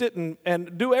shift it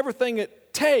and do everything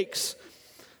it takes.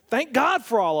 Thank God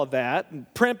for all of that, and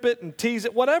primp it and tease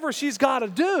it, whatever she's got to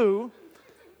do,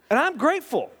 and I'm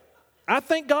grateful. I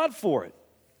thank God for it,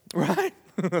 right?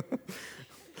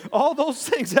 All those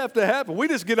things have to happen. We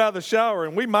just get out of the shower,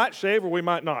 and we might shave or we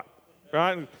might not,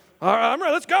 right? All right, I'm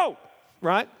ready, let's go,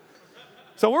 right?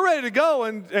 So we're ready to go,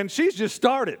 and she's just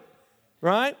started,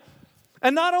 right?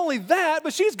 And not only that,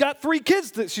 but she's got 3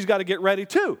 kids that she's got to get ready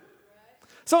too.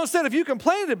 So instead of you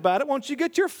complaining about it, why don't you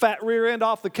get your fat rear end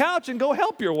off the couch and go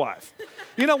help your wife?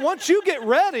 You know, once you get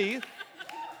ready,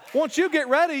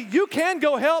 you can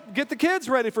go help get the kids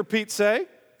ready, for Pete's sake,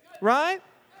 right?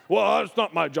 Well, that's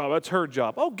not my job, that's her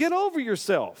job. Oh, get over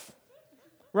yourself,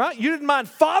 right? You didn't mind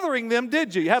fathering them,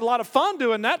 did you? You had a lot of fun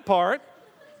doing that part.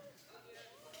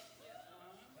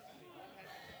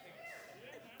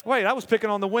 Wait, I was picking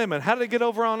on the women. How did it get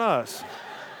over on us?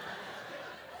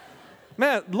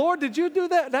 Man, Lord, did you do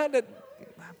that?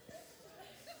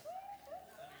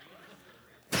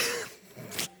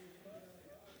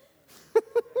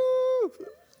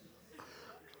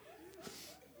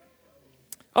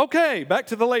 Okay, back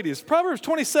to the ladies. Proverbs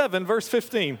 27, verse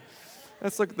 15.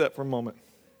 Let's look at that for a moment.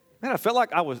 Man, I felt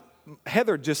like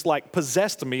Heather just like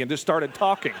possessed me and just started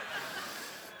talking.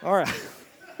 All right.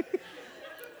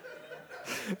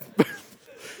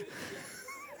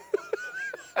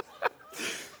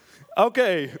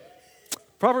 Okay,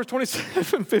 Proverbs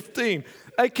 27:15.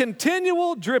 A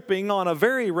continual dripping on a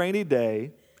very rainy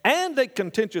day and a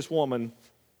contentious woman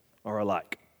are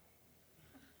alike.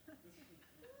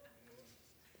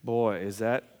 Boy, is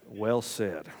that well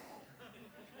said.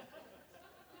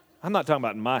 I'm not talking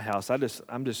about in my house.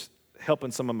 I'm just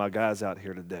helping some of my guys out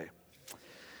here today.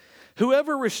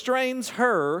 Whoever restrains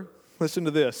her, listen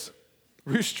to this,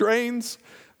 restrains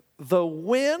the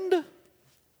wind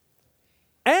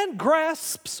and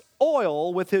grasps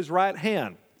oil with his right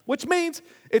hand, which means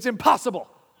it's impossible.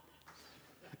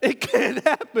 It can't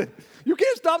happen. You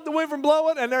can't stop the wind from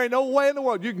blowing, and there ain't no way in the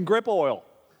world you can grip oil.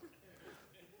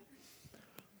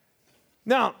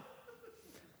 Now,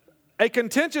 a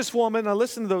contentious woman, now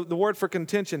listen to the word for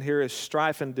contention here is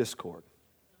strife and discord.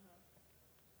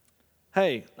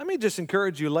 Hey, let me just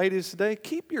encourage you ladies today,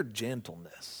 keep your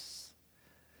gentleness.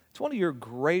 It's one of your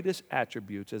greatest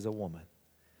attributes as a woman.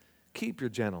 Keep your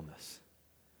gentleness.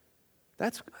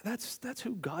 That's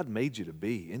who God made you to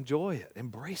be. Enjoy it.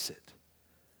 Embrace it.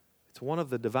 It's one of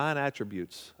the divine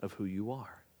attributes of who you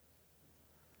are.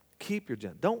 Keep your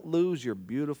gentleness. Don't lose your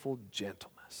beautiful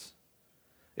gentleness.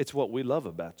 It's what we love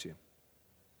about you.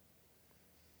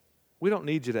 We don't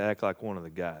need you to act like one of the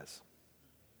guys.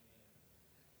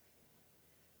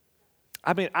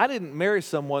 I mean, I didn't marry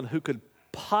someone who could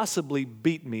possibly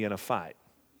beat me in a fight.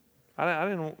 I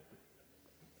didn't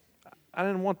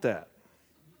want that.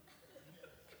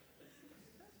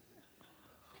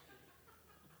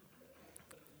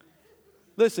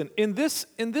 Listen, in this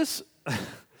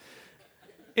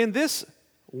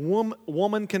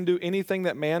woman can do anything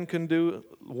that man can do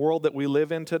world that we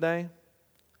live in today,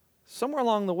 somewhere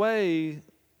along the way,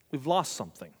 we've lost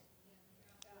something.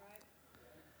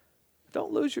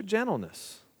 Don't lose your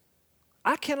gentleness.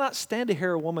 I cannot stand to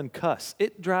hear a woman cuss.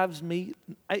 It drives me,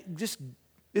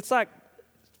 it's like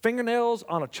fingernails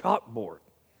on a chalkboard,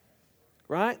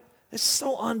 right? It's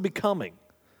so unbecoming.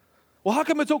 Well, how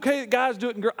come it's okay that guys do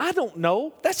it and girls? I don't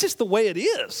know. That's just the way it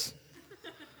is.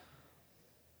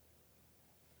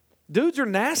 Dudes are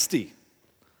nasty.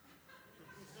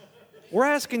 We're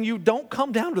asking you, don't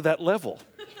come down to that level.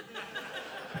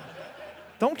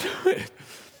 Don't do it.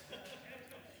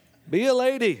 Be a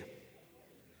lady.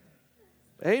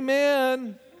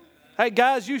 Amen. Hey,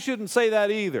 guys, you shouldn't say that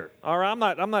either. All right,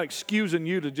 I'm not excusing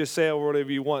you to just say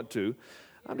whatever you want to.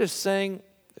 I'm just saying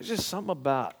there's just something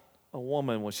about a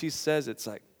woman when she says it's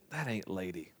like, that ain't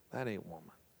lady. That ain't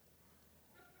woman.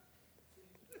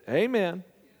 Amen.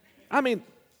 I mean,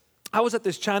 I was at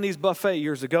this Chinese buffet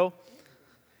years ago.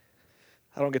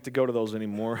 I don't get to go to those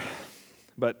anymore,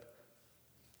 but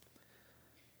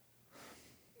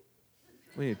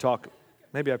we need to talk.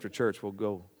 Maybe after church we'll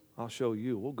go. I'll show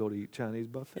you. We'll go to eat Chinese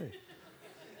buffet.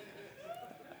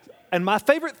 And my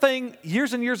favorite thing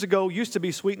years and years ago used to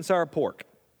be sweet and sour pork.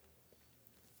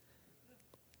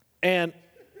 And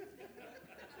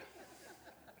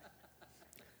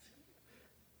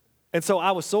And so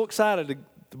I was so excited to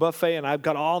the buffet, and I've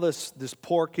got all this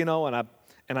pork, and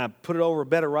I put it over a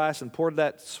bed of rice and poured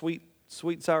that sweet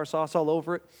and sour sauce all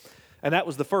over it. And that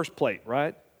was the first plate,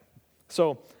 right?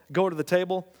 So go to the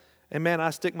table, and man,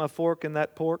 I stick my fork in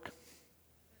that pork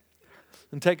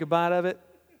and take a bite of it.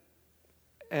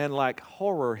 And like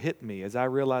horror hit me as I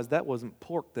realized that wasn't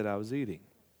pork that I was eating.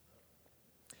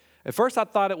 At first I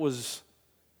thought it was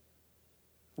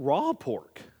raw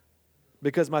pork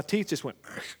because my teeth just went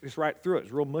just right through it. It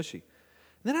was real mushy.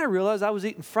 Then I realized I was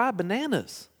eating fried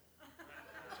bananas.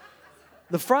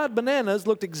 The fried bananas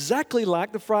looked exactly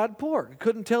like the fried pork. I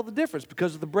couldn't tell the difference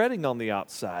because of the breading on the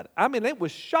outside. I mean, it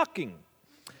was shocking.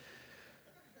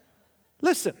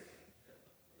 Listen,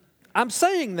 I'm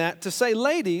saying that to say,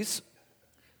 ladies,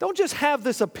 don't just have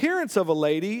this appearance of a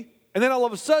lady, and then all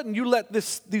of a sudden you let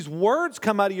these words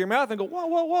come out of your mouth and go, whoa,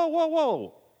 whoa, whoa, whoa,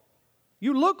 whoa.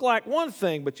 You look like one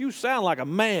thing, but you sound like a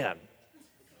man.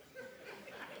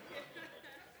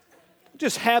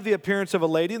 Just have the appearance of a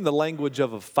lady in the language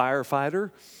of a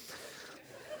firefighter.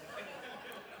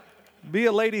 Be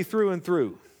a lady through and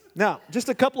through. Now, just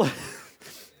a couple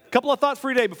of thoughts for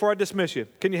your day before I dismiss you.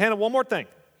 Can you handle one more thing?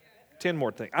 10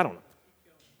 more things. I don't know.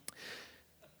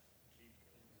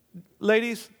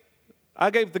 Ladies, I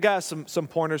gave the guys some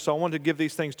pointers, so I wanted to give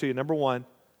these things to you. Number one,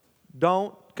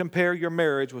 don't compare your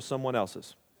marriage with someone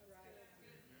else's.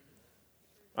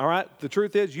 All right? The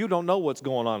truth is, you don't know what's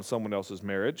going on in someone else's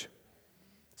marriage.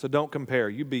 So don't compare.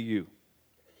 You be you.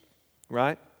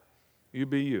 Right? You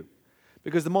be you.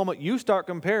 Because the moment you start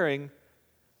comparing,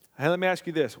 hey, let me ask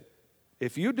you this.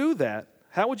 If you do that,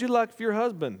 how would you like if your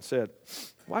husband said,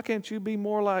 why can't you be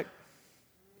more like,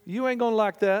 you ain't going to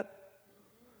like that.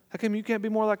 How come you can't be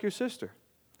more like your sister?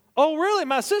 Oh, really?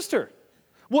 My sister?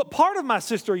 What part of my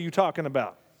sister are you talking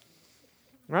about?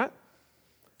 Right?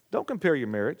 Don't compare your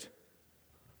marriage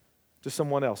to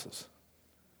someone else's.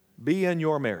 Be in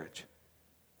your marriage.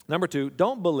 Number two,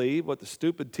 don't believe what the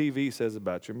stupid TV says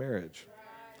about your marriage.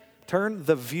 Turn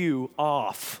the view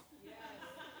off.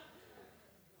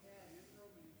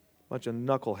 Bunch of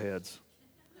knuckleheads.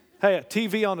 Hey, a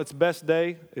TV on its best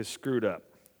day is screwed up.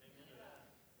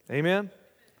 Amen?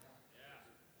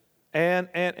 And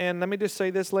let me just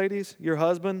say this, ladies. Your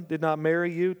husband did not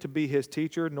marry you to be his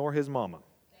teacher nor his mama.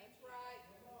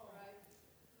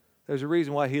 There's a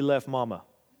reason why he left mama.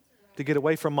 To get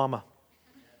away from mama.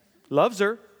 Loves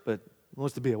her, but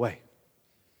wants to be away.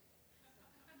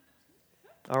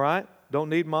 All right? Don't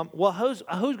need mom. Well, who's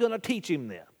going to teach him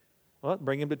then? Well,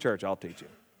 bring him to church. I'll teach him.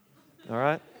 All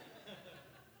right?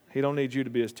 He don't need you to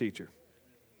be his teacher.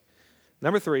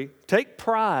 Number three, take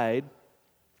pride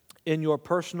in your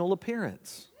personal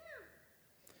appearance.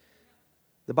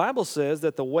 The Bible says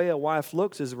that the way a wife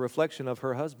looks is a reflection of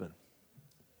her husband.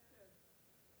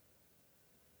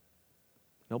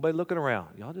 Nobody looking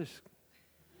around. Y'all just...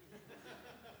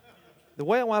 The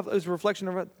way a wife is a reflection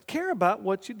of her... Care about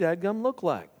what your dadgum look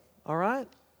like. All right?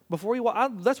 Before you...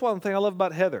 that's one thing I love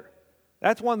about Heather.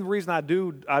 That's one reason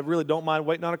I really don't mind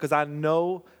waiting on her, because I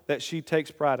know that she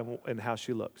takes pride in how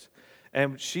she looks.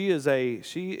 And she's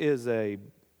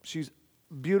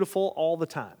beautiful all the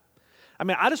time. I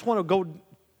mean, I just want to go,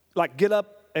 like, get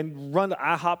up and run to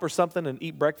IHOP or something and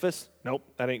eat breakfast. Nope,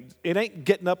 it ain't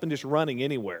getting up and just running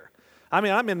anywhere. I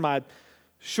mean, I'm in my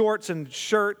shorts and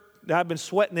shirt that I've been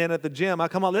sweating in at the gym. I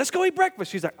come on, let's go eat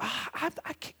breakfast. She's like,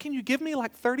 can you give me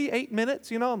like 38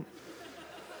 minutes,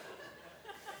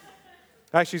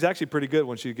 She's actually pretty good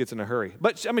when she gets in a hurry.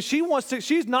 But, I mean,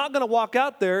 she's not going to walk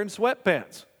out there in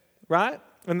sweatpants, right?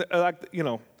 And,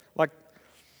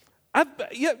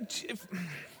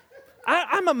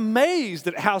 I'm amazed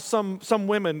at how some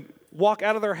women walk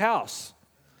out of their house.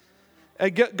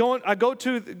 I've been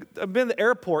to the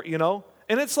airport, and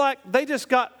it's like they just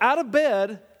got out of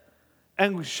bed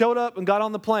and showed up and got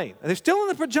on the plane. And they're still in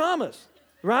their pajamas,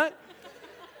 right?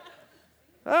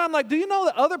 I'm like, do you know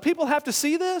that other people have to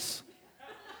see this?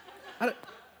 And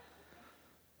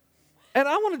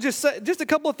I want to just say just a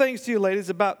couple of things to you, ladies,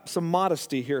 about some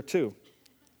modesty here, too.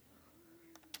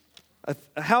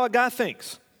 How a guy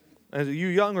thinks. And you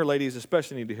younger ladies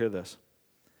especially need to hear this.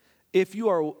 This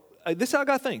is how a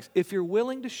guy thinks. If you're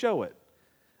willing to show it,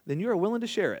 then you are willing to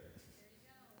share it.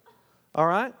 All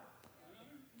right?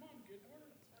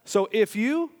 So if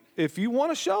you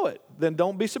want to show it, then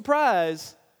don't be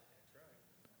surprised.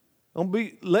 Don't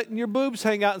be letting your boobs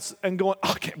hang out and going,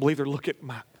 oh, I can't believe they're looking at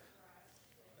my...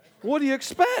 What do you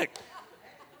expect?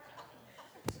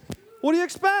 What do you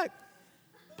expect?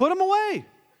 Put them away.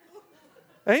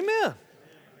 Amen.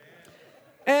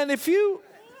 And if it...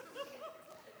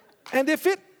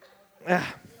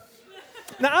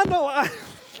 Now,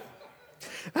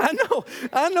 I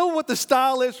I know what the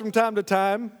style is from time to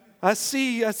time. I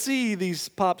see these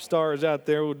pop stars out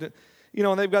there, and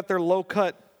they've got their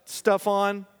low-cut stuff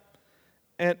on.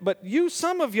 But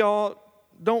some of y'all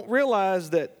don't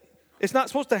realize that it's not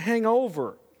supposed to hang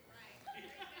over.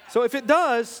 So if it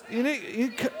does, you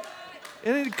need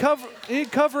to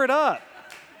cover it up,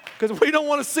 because we don't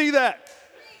want to see that.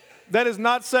 That is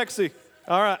not sexy.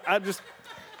 All right,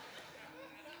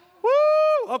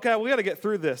 woo! Okay, we got to get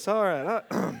through this. All right.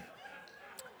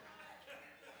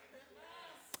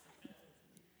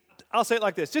 I'll say it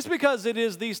like this. Just because it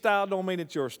is the style don't mean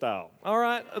it's your style. All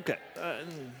right? Okay.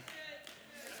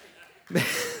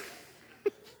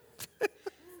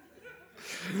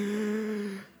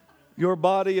 Your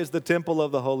body is the temple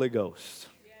of the Holy Ghost.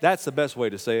 That's the best way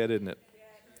to say it, isn't it?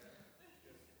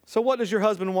 So what does your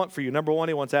husband want for you? Number one,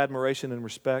 he wants admiration and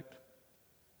respect.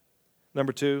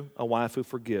 Number two, a wife who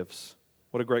forgives.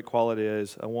 What a great quality it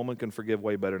is. A woman can forgive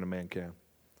way better than a man can.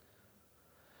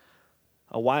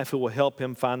 A wife who will help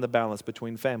him find the balance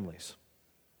between families.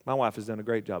 My wife has done a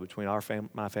great job between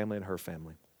my family and her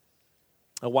family.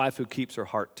 A wife who keeps her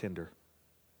heart tender.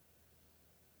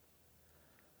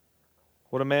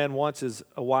 What a man wants is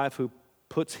a wife who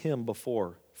puts him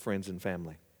before friends and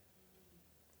family.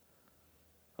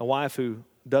 A wife who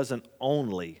doesn't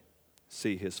only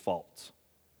see his faults.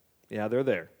 Yeah, they're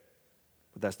there,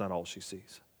 but that's not all she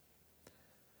sees.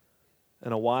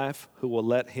 And a wife who will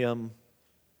let him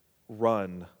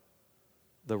run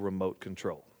the remote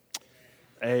control.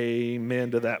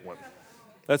 Amen to that one.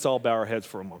 Let's all bow our heads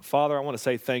for a moment. Father, I want to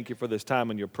say thank you for this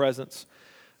time in your presence.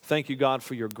 Thank you, God,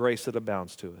 for your grace that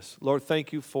abounds to us. Lord,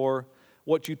 thank you for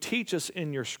what you teach us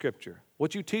in your scripture,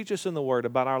 what you teach us in the word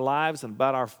about our lives and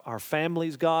about our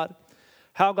families, God.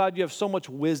 How, God, you have so much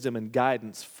wisdom and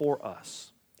guidance for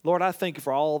us. Lord, I thank you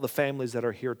for all the families that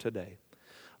are here today.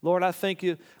 Lord, I thank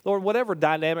you, Lord, whatever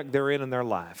dynamic they're in their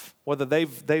life, whether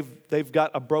they've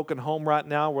got a broken home right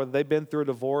now, whether they've been through a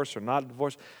divorce or not a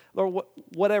divorce, Lord,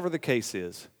 whatever the case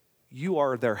is, you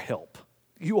are their help.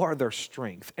 You are their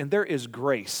strength, and there is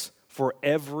grace for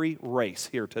every race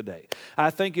here today. I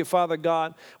thank you, Father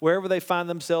God, wherever they find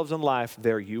themselves in life,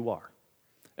 there you are.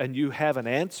 And you have an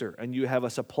answer, and you have a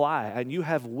supply, and you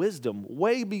have wisdom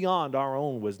way beyond our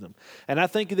own wisdom. And I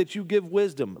thank you that you give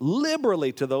wisdom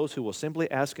liberally to those who will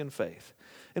simply ask in faith.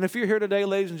 And if you're here today,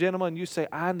 ladies and gentlemen, and you say,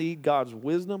 I need God's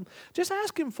wisdom, just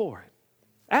ask him for it.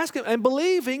 Ask him, and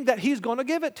believing that he's going to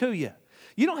give it to you.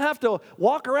 You don't have to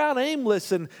walk around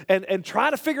aimless and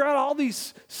try to figure out all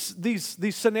these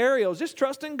scenarios. Just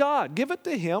trust in God. Give it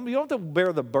to him. You don't have to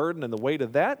bear the burden and the weight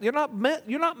of that. You're not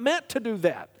meant to do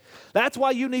that. That's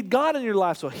why you need God in your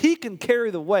life, so he can carry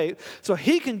the weight, so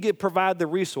he can provide the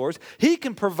resource. He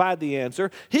can provide the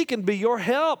answer. He can be your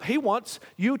help. He wants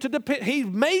you to depend. He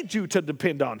made you to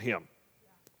depend on him.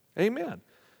 Amen.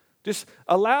 Just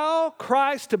allow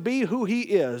Christ to be who he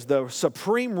is, the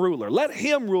supreme ruler. Let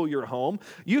him rule your home.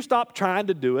 You stop trying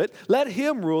to do it. Let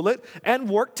him rule it and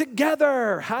work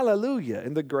together. Hallelujah,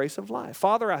 in the grace of life.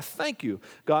 Father, I thank you,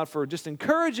 God, for just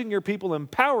encouraging your people,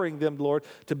 empowering them, Lord,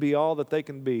 to be all that they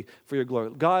can be for your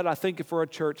glory. God, I thank you for a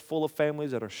church full of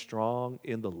families that are strong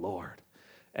in the Lord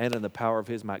and in the power of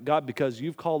his might. God, because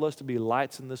you've called us to be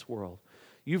lights in this world.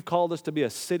 You've called us to be a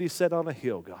city set on a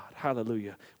hill, God.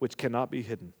 Hallelujah, which cannot be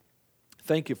hidden.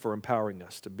 Thank you for empowering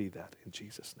us to be that in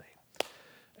Jesus' name.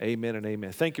 Amen and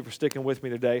amen. Thank you for sticking with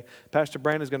me today. Pastor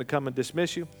Brandon is going to come and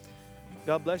dismiss you.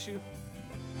 God bless you.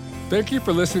 Thank you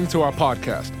for listening to our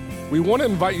podcast. We want to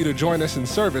invite you to join us in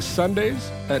service Sundays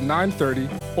at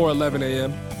 9:30 or 11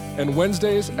 a.m. and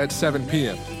Wednesdays at 7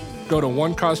 p.m. Go to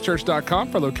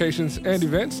onecausechurch.com for locations and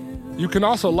events. You can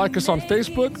also like us on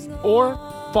Facebook or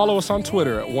follow us on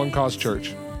Twitter at One Cause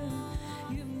Church.